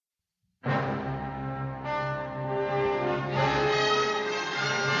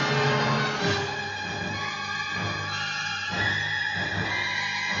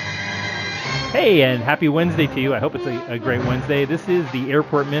Hey, and happy Wednesday to you. I hope it's a great Wednesday. This is the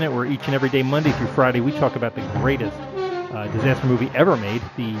Airport Minute, where each and every day, Monday through Friday, we talk about the greatest disaster movie ever made,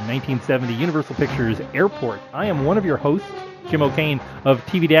 the 1970 Universal Pictures Airport. I am one of your hosts, Jim O'Kane of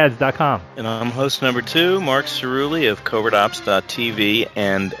TVDads.com. And I'm host number 2, Mark Cerulli of CovertOps.tv.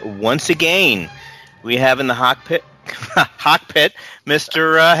 And once again, we have in the hot pit,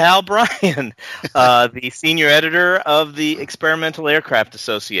 Mr. Hal Bryan, the senior editor of the Experimental Aircraft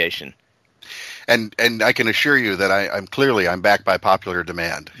Association. And I can assure you that I'm back by popular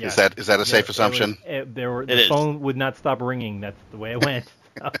demand. Yes. Is that a safe assumption? The phone would not stop ringing. That's the way it went.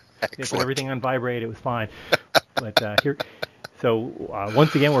 They put everything on vibrate. It was fine. But here, so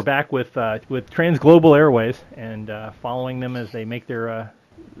once again, we're back with Transglobal Airways and following them as they make their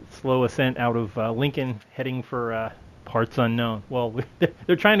slow ascent out of Lincoln, heading for parts unknown. Well,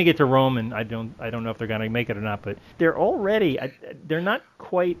 they're trying to get to Rome, and I don't know if they're going to make it or not. But they're already they're not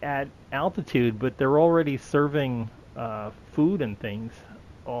quite at altitude, but they're already serving food and things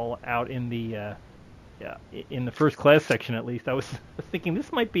all out in the first class section. At least I was thinking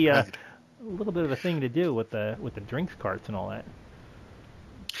this might be a little bit of a thing to do with the drinks carts and all that.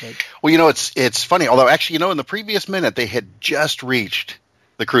 But, well, it's funny. Although actually, in the previous minute they had just reached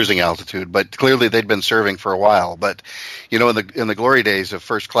the cruising altitude, but clearly they'd been serving for a while. But in the glory days of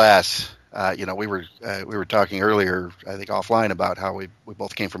first class, we were talking earlier, I think offline, about how we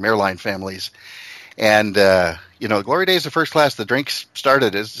both came from airline families, and the glory days of first class, the drinks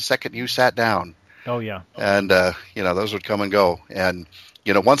started as the second you sat down. Oh yeah, and those would come and go, and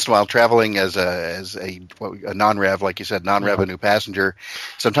once in a while, traveling as a non-rev, like you said, non-revenue passenger,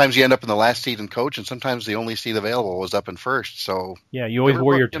 sometimes you end up in the last seat in coach, and sometimes the only seat available was up in first. So yeah, you always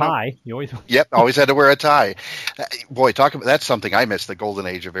wore your tie. Yep, always had to wear a tie. Boy, that's something I miss. The golden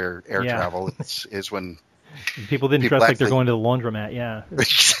age of air travel is when people didn't dress like they're going to the laundromat. Yeah,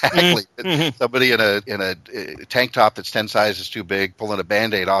 exactly. Somebody in a tank top that's 10 sizes too big, pulling a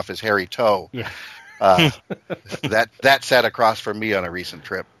Band-Aid off his hairy toe. Yeah. That sat across from me on a recent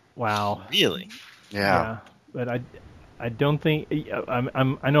trip. Wow. Really? Yeah. But I don't think I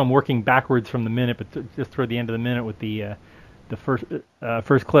know I'm working backwards from the minute, but just toward the end of the minute with the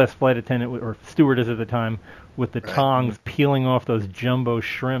first class flight attendant or stewardess at the time with the tongs peeling off those jumbo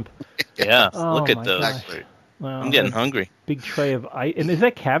shrimp. Yeah. Oh, look at those. Well, I'm getting hungry. Big tray of ice. And is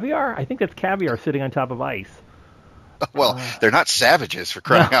that caviar? I think that's caviar sitting on top of ice. Well, they're not savages, for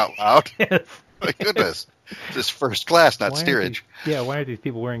crying out loud. Yes. My goodness. This first class, not steerage. Why aren't these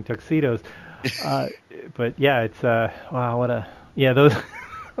people wearing tuxedos? But yeah, it's wow,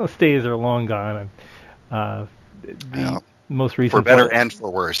 those days are long gone. Most recent for better and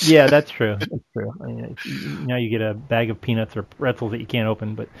for worse. Yeah, that's true. That's true. I mean, now you get a bag of peanuts or pretzels that you can't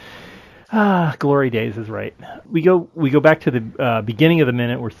open, but glory days is right. We go back to the beginning of the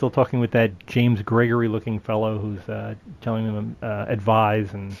minute. We're still talking with that James Gregory-looking fellow who's telling them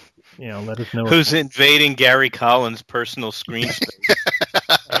advise and let us know who's invading Gary Collins' personal screen space.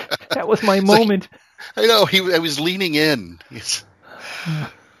 That was my moment. I know I was leaning in.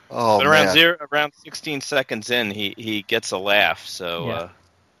 But around 16 seconds in, he gets a laugh. So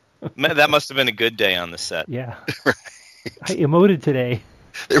that must have been a good day on the set. Yeah, right. I emoted today.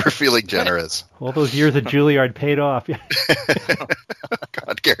 They were feeling generous. All those years at Juilliard paid off.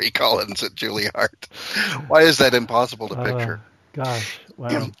 God, Gary Collins at Juilliard. Why is that impossible to picture? Gosh,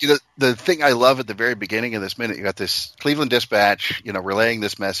 wow. The thing I love at the very beginning of this minute, you got this Cleveland Dispatch, relaying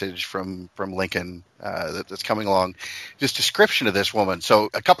this message from Lincoln that's coming along. This description of this woman. So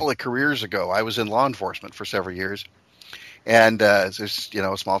a couple of careers ago, I was in law enforcement for several years, and there's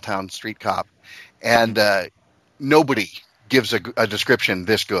a small town street cop, and nobody gives a description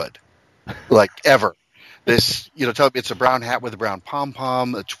this good, like ever. This, tell me it's a brown hat with a brown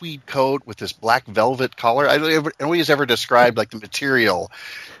pom-pom, a tweed coat with this black velvet collar. Nobody's ever described like the material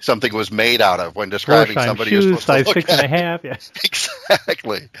something was made out of when describing somebody shoes, who's supposed size to look 6.5. Yeah.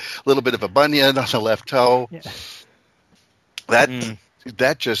 Exactly. A little bit of a bunion on the left toe. Yeah.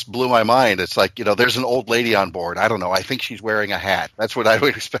 That just blew my mind. It's like, there's an old lady on board. I don't know. I think she's wearing a hat. That's what I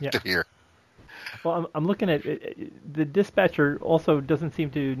would expect to hear. Well, I'm looking at it. The dispatcher also doesn't seem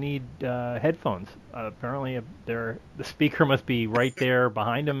to need headphones. Apparently, the speaker must be right there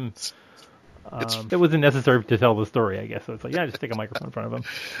behind him. It wasn't necessary to tell the story, I guess. So it's like, just stick a microphone in front of him.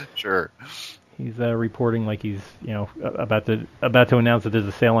 Sure. He's reporting like he's about to announce that there's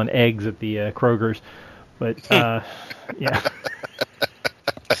a sale on eggs at the Kroger's, but yeah.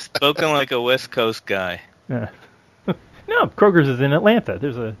 Spoken like a West Coast guy. Yeah. No, Kroger's is in Atlanta.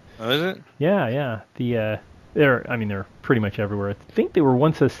 There's a. Oh, is it? Yeah. They're pretty much everywhere. I think they were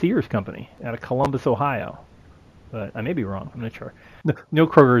once a Sears company out of Columbus, Ohio. but I may be wrong. I'm not sure. No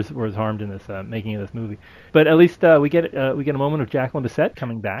Krogers was harmed in this making of this movie, but at least we get a moment of Jacqueline Bisset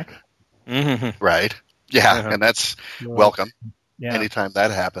coming back. Mm-hmm. Right. Yeah, and that's welcome. Yeah. Anytime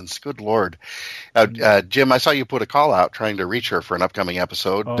that happens. Good Lord. Jim, I saw you put a call out trying to reach her for an upcoming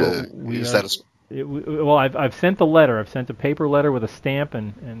episode. Well, I've sent the letter. I've sent a paper letter with a stamp,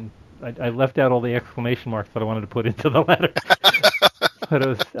 and I left out all the exclamation marks that I wanted to put into the letter. But it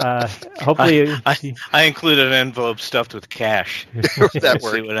was hopefully I included an envelope stuffed with cash. That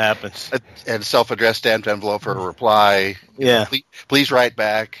See what happens. And self-addressed stamped envelope for a reply. Yeah. Please write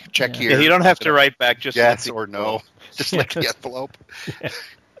back. Check here. Yeah, you don't have to write back. Just yes or no. Just lick the envelope.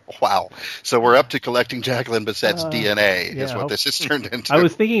 Wow. So we're up to collecting Jacqueline Bisset's DNA is what this has turned into. I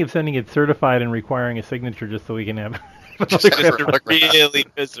was thinking of sending it certified and requiring a signature just so we can have really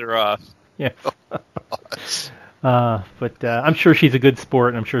piss her off. Yeah. But I'm sure she's a good sport,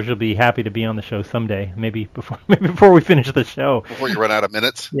 and I'm sure she'll be happy to be on the show someday. Maybe before we finish the show. Before you run out of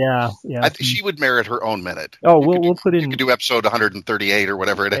minutes. Yeah. I think she would merit her own minute. Oh, we'll put in. You could do episode 138 or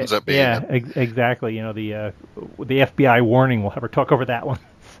whatever it ends up being. Yeah, exactly. You know, the FBI warning. We'll have her talk over that one.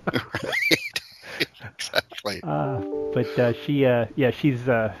 Right. Exactly. But she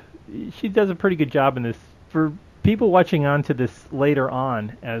does a pretty good job in this. For people watching on to this later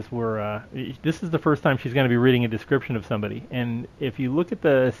on, as this is the first time she's going to be reading a description of somebody. And if you look at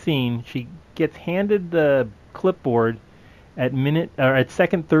the scene, she gets handed the clipboard at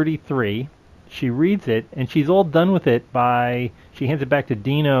second 33. She reads it, and she's all done with it she hands it back to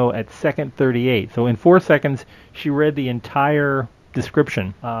Dino at second 38. So in 4 seconds, she read the entire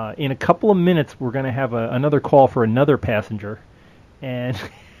description. In a couple of minutes, we're going to have another call for another passenger. And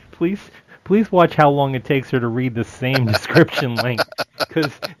please watch how long it takes her to read the same description link, because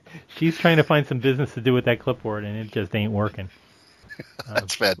she's trying to find some business to do with that clipboard, and it just ain't working.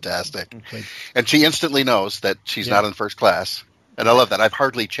 That's fantastic. And she instantly knows that she's not in first class. And I love that. I've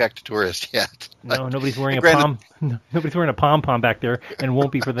hardly checked tourist yet. No, nobody's wearing nobody's wearing a pom-pom back there, and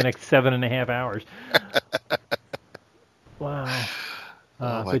won't be for the next 7.5 hours. Wow.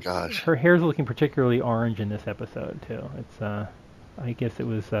 Oh my gosh. Her hair's looking particularly orange in this episode too. It's I guess it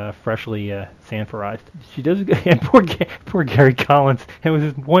was freshly sanforized. She does, and poor Gary Collins. There was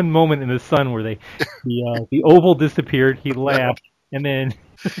this one moment in the sun where the oval disappeared. He laughed, and then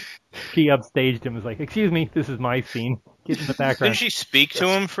she upstaged him. Was like, "Excuse me, this is my scene. Get in the background." Did she speak to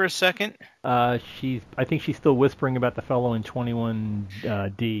him for a second? I think she's still whispering about the fellow in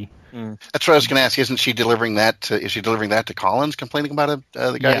 21D. That's what I was going to ask. Isn't she delivering that? Is she delivering that to Collins, complaining about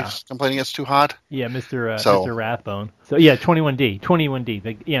the guy who's complaining it's too hot? Yeah, Mr. Rathbone. So yeah, 21D.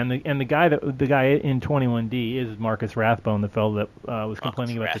 And the guy in 21D is Marcus Rathbone, the fellow that was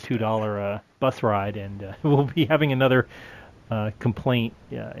complaining about the $2 bus ride, and we'll be having another complaint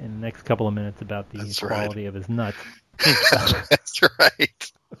in the next couple of minutes about the quality of his nuts. That's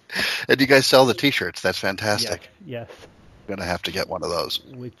right. And you guys sell the T-shirts. That's fantastic. Yes. I'm going to have to get one of those.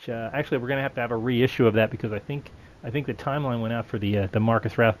 Which actually we're going to have a reissue of that, because I think the timeline went out for the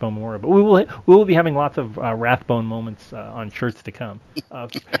Marcus Rathbone Memorial. But we will be having lots of Rathbone moments on shirts to come.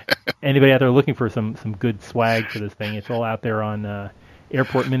 Anybody out there looking for some good swag for this thing, it's all out there on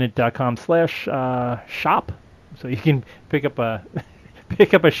airportminute.com/shop. So you can pick up a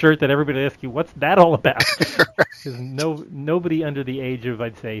shirt that everybody asks you, what's that all about? Because nobody under the age of,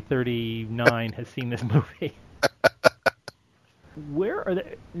 I'd say, 39 has seen this movie. Where are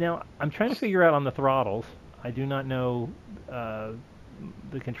they? Now, I'm trying to figure out on the throttles. I do not know the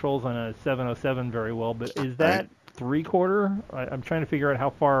controls on a 707 very well, but is that 3/4? I'm trying to figure out how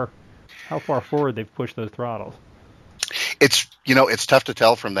far forward they've pushed those throttles. It's tough to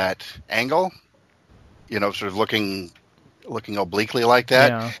tell from that angle. Sort of looking obliquely like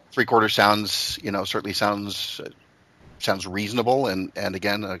that. Yeah. 3/4 sounds, certainly sounds reasonable, and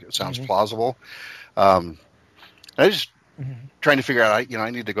again, sounds plausible. I just trying to figure out. I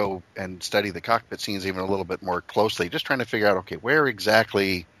need to go and study the cockpit scenes even a little bit more closely. Just trying to figure out, okay, where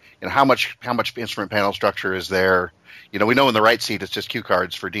exactly, how much instrument panel structure is there? We know in the right seat it's just cue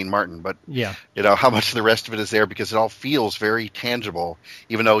cards for Dean Martin, but how much of the rest of it is there, because it all feels very tangible,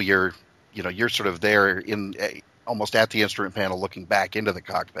 even though you're sort of there in almost at the instrument panel looking back into the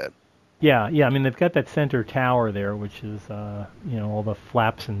cockpit. Yeah. I mean, they've got that center tower there, which is, all the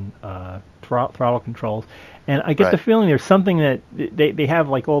flaps and throttle controls. And I get the feeling there's something that they have,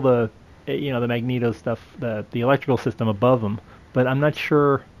 like all the, the magneto stuff, the electrical system above them. But I'm not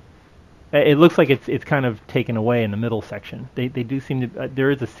sure. It looks like it's kind of taken away in the middle section. They do seem to.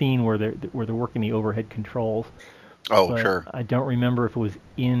 There is a scene where they're working the overhead controls. Oh, sure. I don't remember if it was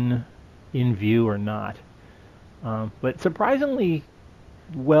in view or not. But surprisingly,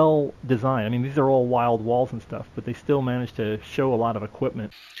 well designed. I mean, these are all wild walls and stuff, but they still managed to show a lot of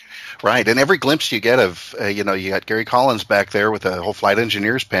equipment. Right, and every glimpse you get of, you got Gary Collins back there with the whole flight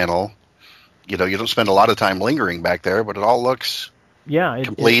engineers panel. You don't spend a lot of time lingering back there, but it all looks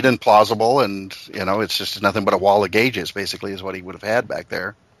complete and plausible, and it's just nothing but a wall of gauges, basically, is what he would have had back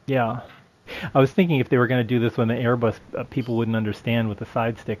there. Yeah. I was thinking if they were going to do this when the Airbus, people wouldn't understand with the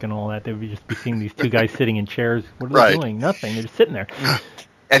side stick and all that. They would just be seeing these two guys sitting in chairs. What are they doing? Nothing. They're just sitting there.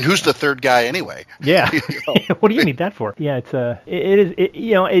 And who's the third guy anyway? Yeah. What do you need that for? Yeah,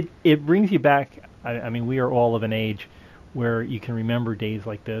 it brings you back. I mean, we are all of an age where you can remember days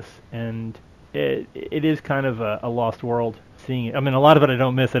like this, and it is kind of a lost world seeing it. I mean, a lot of it I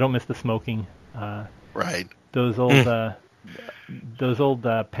don't miss. I don't miss the smoking. Right. Those old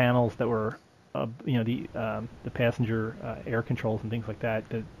panels that were, the passenger air controls and things like that.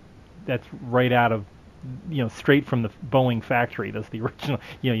 That's right out of, straight from the Boeing factory. That's the original.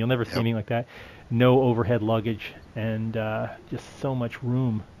 You'll never see anything like that. No overhead luggage and just so much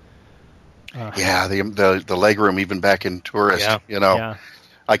room. The leg room even back in Tourist.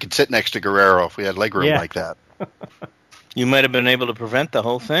 I could sit next to Guerrero if we had leg room like that. You might have been able to prevent the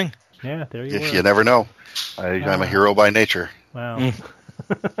whole thing. Yeah, there you go. You never know. I'm a hero by nature. Wow.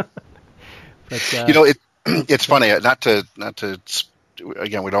 But, it's funny. Not to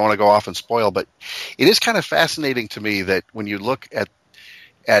again, we don't want to go off and spoil, but it is kind of fascinating to me that when you look at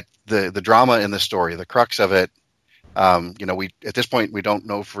the drama in the story, the crux of it. We at this point we don't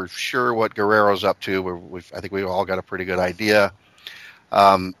know for sure what Guerrero's up to. I think we've all got a pretty good idea,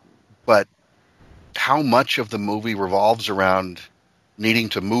 but how much of the movie revolves around needing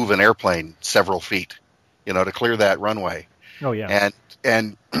to move an airplane several feet, to clear that runway. Oh yeah.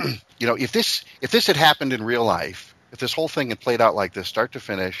 And if this had happened in real life, if this whole thing had played out like this, start to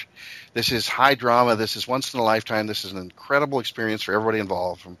finish, this is high drama. This is once in a lifetime. This is an incredible experience for everybody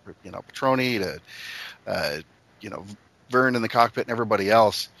involved, from Petroni to Vern in the cockpit and everybody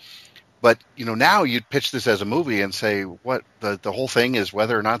else. But now you'd pitch this as a movie and say, what the whole thing is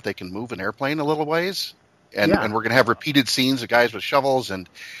whether or not they can move an airplane a little ways, and we're going to have repeated scenes of guys with shovels and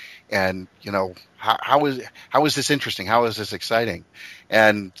how is this interesting? How is this exciting?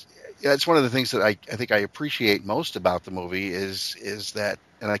 And it's one of the things that I think I appreciate most about the movie is that,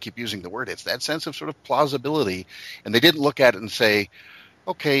 and I keep using the word, it's that sense of sort of plausibility. And they didn't look at it and say,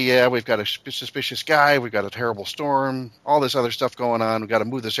 okay, yeah, we've got a suspicious guy, we've got a terrible storm, all this other stuff going on, we've got to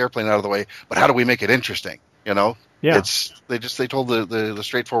move this airplane out of the way, but how do we make it interesting? Yeah. They told the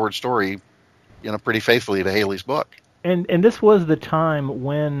straightforward story, pretty faithfully to Haley's book. And this was the time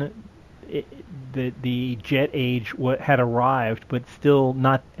when the jet age had arrived, but still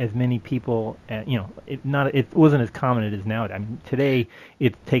not as many people. It wasn't as common as it is now. I mean, today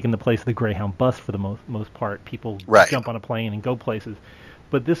it's taken the place of the Greyhound bus for the most part. People jump on a plane and go places,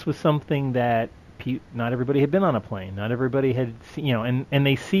 but this was something that not everybody had been on a plane. Not everybody had seen, and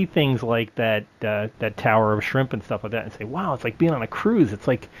they see things like that tower of shrimp and stuff like that, and say, "Wow, it's like being on a cruise. It's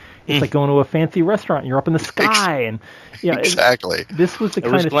like going to a fancy restaurant. You're up in the sky." And exactly. This was the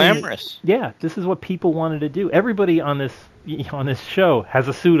kind of glamorous. This is what people wanted to do. Everybody on this show has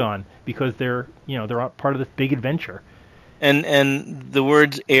a suit on because they're part of this big adventure. And the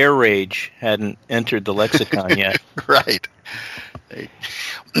words air rage hadn't entered the lexicon yet. Right.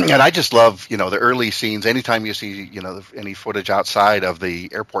 And I just love, the early scenes. Anytime you see, any footage outside of the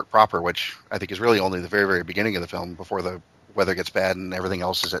airport proper, which I think is really only the very, very beginning of the film before the weather gets bad and everything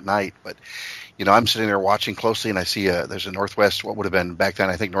else is at night. But, I'm sitting there watching closely and I see there's a Northwest, what would have been back then,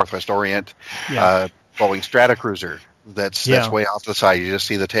 I think Northwest Orient, Boeing Stratocruiser. That's way off to the side. You just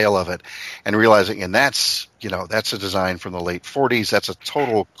see the tail of it, and realizing, and that's a design from the late 40s. That's a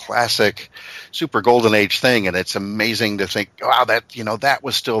total classic, super golden age thing, and it's amazing to think, wow, that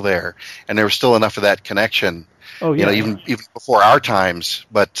was still there, and there was still enough of that connection. Oh yeah, even before our times.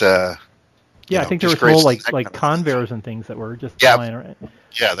 But I think there were small like Convair's and things that were just flying around.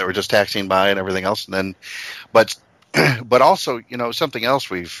 Yeah, they were just taxiing by and everything else, and then, but also something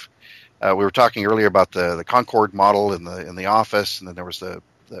else we were talking earlier about the Concorde model in the office, and then there was in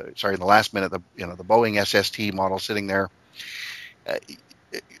the last minute, the Boeing SST model sitting there.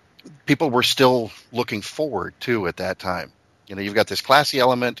 People were still looking forward to at that time. You've got this classy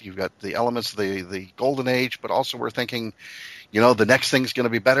element, you've got the elements of the golden age, but also we're thinking, the next thing's going to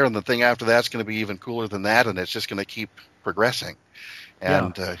be better, and the thing after that's going to be even cooler than that, and it's just going to keep progressing.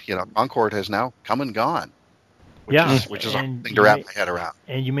 And Concorde has now come and gone. Which is a thing to wrap my head around.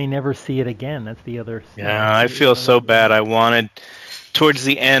 And you may never see it again. That's the other. Yeah, I feel so bad. I wanted, towards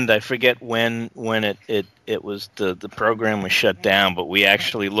the end, I forget when it was the program was shut down, but we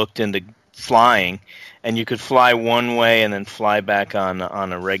actually looked into flying, and you could fly one way and then fly back on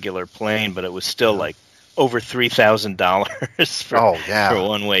a regular plane, but it was still like over $3,000 for a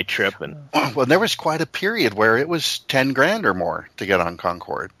one-way trip. And well, there was quite a period where it was $10,000 or more to get on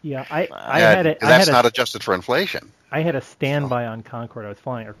Concorde. Yeah, that's not adjusted for inflation. I had a standby on Concorde. I was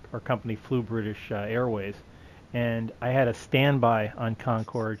flying. Our company flew British Airways, and I had a standby on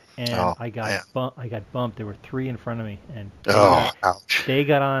Concorde, and I got bumped. There were three in front of me, and they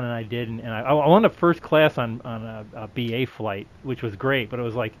got on, and I didn't. And I wound up first class on a BA flight, which was great, but it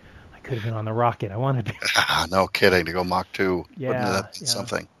was like I could have been on the rocket. I wanted to. No kidding, to go Mach 2. Yeah,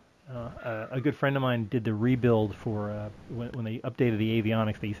 something. A good friend of mine did the rebuild for when they updated the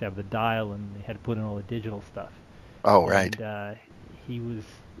avionics. They used to have the dial, and they had to put in all the digital stuff. Oh, right. And he was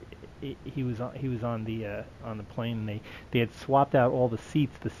on the plane, and they had swapped out all the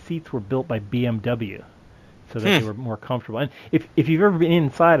seats. The seats were built by BMW, so that they were more comfortable. And if you've ever been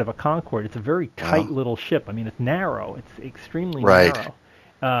inside of a Concorde, it's a very tight little ship. I mean, it's narrow. It's extremely narrow.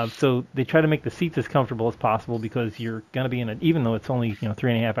 So they try to make the seats as comfortable as possible, because you're going to be even though it's only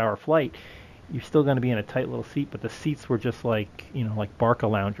 3.5 hour flight, you're still going to be in a tight little seat. But the seats were just like like Barca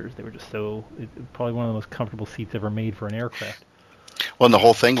loungers. They were just probably one of the most comfortable seats ever made for an aircraft. Well, and the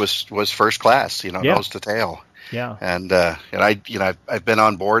whole thing was first class, nose to tail. Yeah. And I've been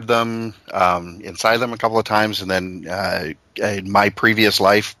on board them, inside them a couple of times, and then in my previous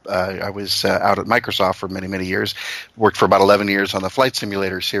life, I was out at Microsoft for many, many years. Worked for about 11 years on the Flight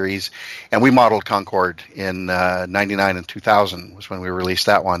Simulator series, and we modeled Concorde in '99 and 2000 was when we released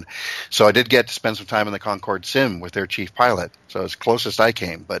that one. So I did get to spend some time in the Concorde sim with their chief pilot. So it's closest I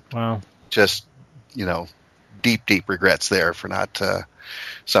came, but just deep regrets there for not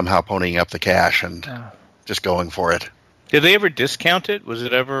somehow ponying up the cash and just going for it. Did they ever discount it? Was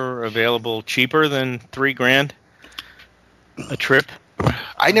it ever available cheaper than $3,000 a trip?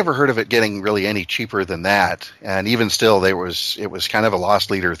 I never heard of it getting really any cheaper than that, and even still, it was kind of a loss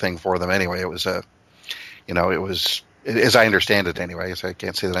leader thing for them anyway. It was as I understand it anyway. So I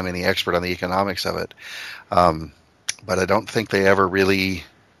can't say that I'm any expert on the economics of it, but I don't think they ever really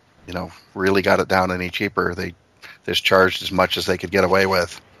got it down any cheaper. They just charged as much as they could get away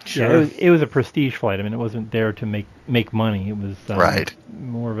with. Sure. Yeah, it was a prestige flight. I mean, it wasn't there to make money. It was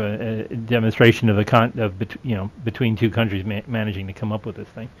more of a demonstration of between two countries managing to come up with this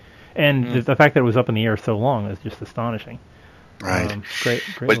thing, and the fact that it was up in the air so long is just astonishing. Right. Great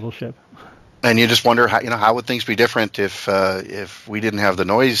little ship. And you just wonder how would things be different if we didn't have the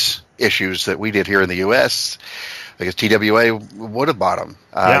noise issues that we did here in the U.S. I guess TWA would have bought them.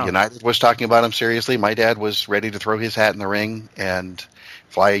 United was talking about them seriously. My dad was ready to throw his hat in the ring and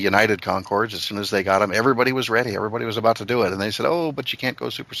fly a United Concords as soon as they got them. Everybody was ready. Everybody was about to do it. And they said, oh, but you can't go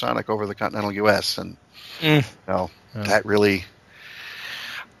supersonic over the continental U.S. And that really,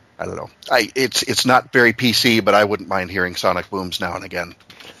 I don't know. It's not very PC, but I wouldn't mind hearing sonic booms now and again.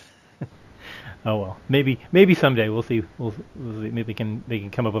 Oh well, maybe someday we'll see. We'll see. Maybe they can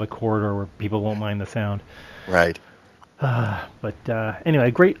come up with a corridor where people won't mind the sound. Right. But anyway,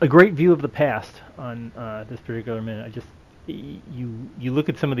 a great view of the past on this particular minute. I just you look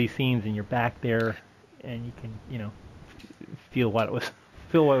at some of these scenes and you're back there, and you can feel what it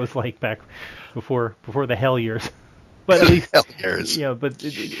was like back before the hell years. But at least hell years. But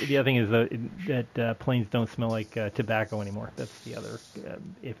the other thing is that planes don't smell like tobacco anymore. That's the other.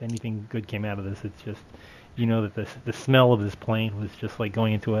 If anything good came out of this, it's just that the smell of this plane was just like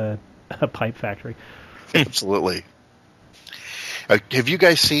going into a pipe factory. Absolutely. Have you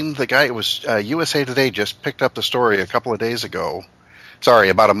guys seen the guy? It was USA Today just picked up the story a couple of days ago. Sorry,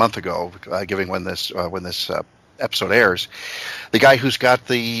 about a month ago, given when this episode airs. The guy who's got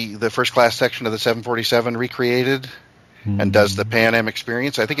the first class section of the 747 recreated and does the Pan Am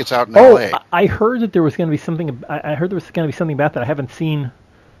experience. I think it's out in LA. I heard that there was going to be something. I heard there was going to be something about that. I haven't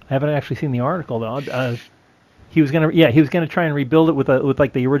actually seen the article though. He was gonna try and rebuild it with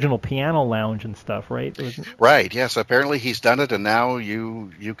like the original piano lounge and stuff, right? Right. Yes. Apparently he's done it, and now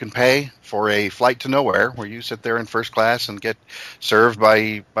you can pay for a flight to nowhere where you sit there in first class and get served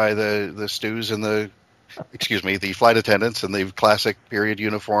by the stews and the flight attendants in the classic period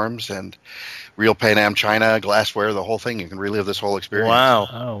uniforms and real Pan Am china, glassware, the whole thing. You can relive this whole experience. Wow.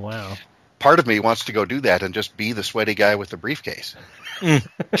 Oh wow. Part of me wants to go do that and just be the sweaty guy with the briefcase. See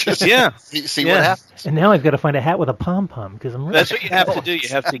what happens. And now I've got to find a hat with a pom-pom because I'm. That's what you have to do. You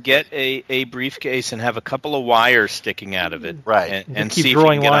have to get a briefcase and have a couple of wires sticking out of it, right? And keep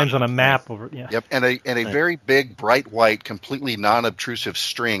drawing lines on a map over. Yeah. Yep, and a very big, bright white, completely non-obtrusive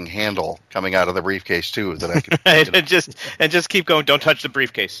string handle coming out of the briefcase too. That I could and just keep going. Don't touch the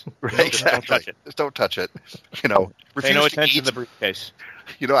briefcase. Right, exactly. Don't touch it. Just don't touch it. Pay no attention to the briefcase.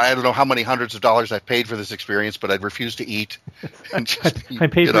 I don't know how many hundreds of dollars I've paid for this experience, but I'd refuse to eat. I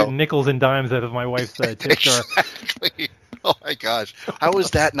paid for nickels and dimes out of my wife's tip jar. Exactly. Oh my gosh! How is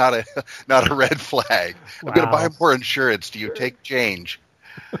that not a red flag? Wow. I'm going to buy more insurance. Do you take change?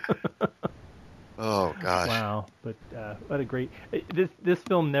 Oh gosh! Wow! But what a great this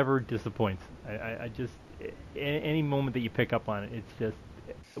film never disappoints. I just any moment that you pick up on it, it's just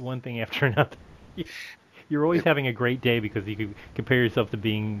one thing after another. You're always having a great day because you can compare yourself to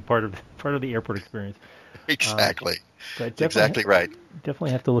being part of the airport experience. Exactly. That's exactly right.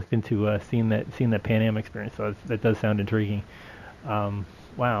 Definitely have to look into seeing that Pan Am experience. So that does sound intriguing.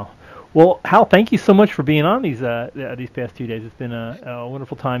 Wow. Well, Hal, thank you so much for being on these past 2 days. It's been a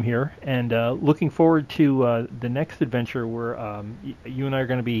wonderful time here, and looking forward to the next adventure where you and I are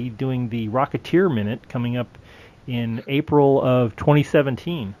going to be doing the Rocketeer Minute coming up in April of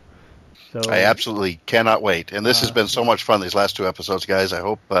 2017. So, I absolutely cannot wait, and this has been so much fun these last 2 episodes, guys. I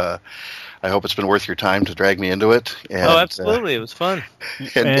hope it's been worth your time to drag me into it. And, absolutely, it was fun.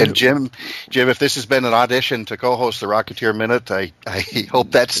 And Jim, if this has been an audition to co-host the Rocketeer Minute, I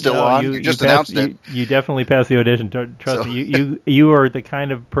hope that's still on. You just announced it. You definitely passed the audition. Trust me. You are the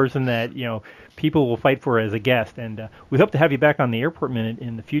kind of person that people will fight for as a guest, and we hope to have you back on the Airport Minute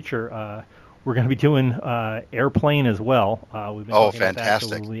in the future. We're going to be doing airplane as well. We've been talking fantastic!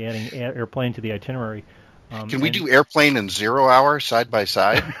 About that, so we'll be adding airplane to the itinerary. Can we do airplane and 0 hour side by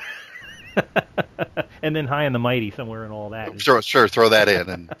side? And then High and the Mighty somewhere and all that. Sure, throw that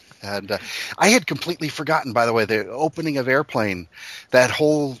in. And I had completely forgotten, by the way, the opening of Airplane. That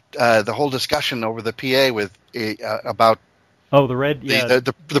whole the whole discussion over the PA with about. Oh, the red, yeah,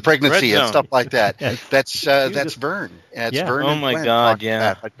 the pregnancy and stuff like that. Yes. That's Vern. And it's Vern. Oh my God,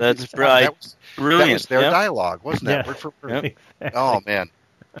 yeah, that's brilliant. That was their dialogue, wasn't it? Yeah. Word for word. Exactly. Oh man.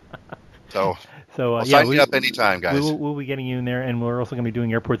 So I'll sign you up anytime, guys. We'll be getting you in there, and we're also going to be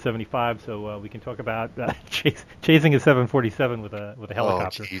doing Airport 75, so we can talk about chasing a 747 with a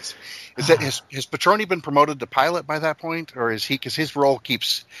helicopter. Oh, jeez. Has Petroni been promoted to pilot by that point, or is he? Because his role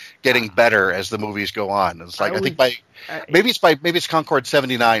keeps getting better as the movies go on. It's like maybe it's Concorde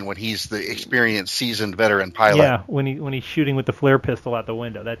 79 when he's the experienced, seasoned veteran pilot. Yeah, when he's shooting with the flare pistol out the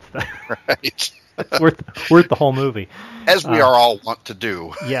window. That's right. That's worth the whole movie. As we are all want to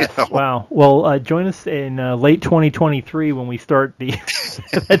do. Yes. Wow. Well, join us in late 2023 when we start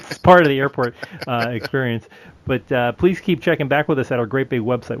that's part of the airport experience. But please keep checking back with us at our great big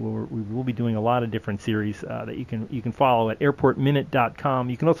website where we will be doing a lot of different series that you can follow at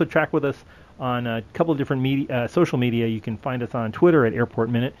airportminute.com. You can also track with us on a couple of different social media. You can find us on Twitter at Airport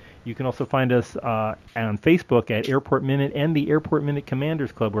Minute. You can also find us on Facebook at Airport Minute and the Airport Minute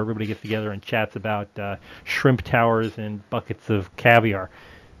Commanders Club, where everybody gets together and chats about shrimp towers and buckets of caviar.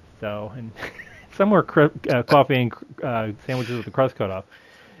 So, and somewhere coffee and sandwiches with the crust cut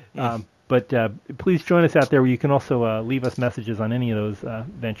off. But please join us out there where you can also leave us messages on any of those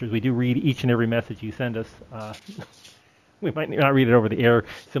ventures. We do read each and every message you send us. We might not read it over the air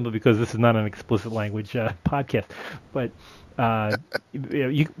simply because this is not an explicit language podcast. But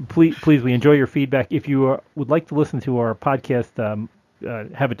please, we enjoy your feedback. If you would like to listen to our podcast,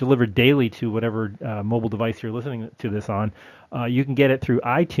 have it delivered daily to whatever mobile device you're listening to this on, you can get it through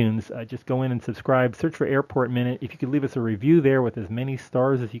iTunes. Just go in and subscribe. Search for Airport Minute. If you could leave us a review there with as many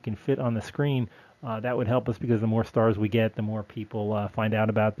stars as you can fit on the screen, that would help us because the more stars we get, the more people find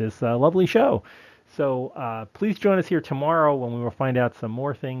out about this lovely show. So please join us here tomorrow when we will find out some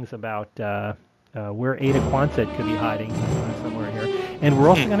more things about where Ada Quonsett could be hiding somewhere here. And we're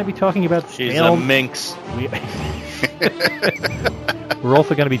also going to be talking about She's a minx. We're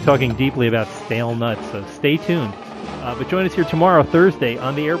also going to be talking deeply about stale nuts, so stay tuned. But join us here tomorrow, Thursday,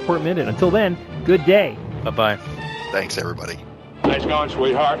 on the Airport Minute. Until then, good day. Bye-bye. Thanks, everybody. Nice going,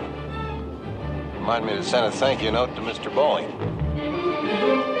 sweetheart. Remind me to send a thank you note to Mr. Bowling.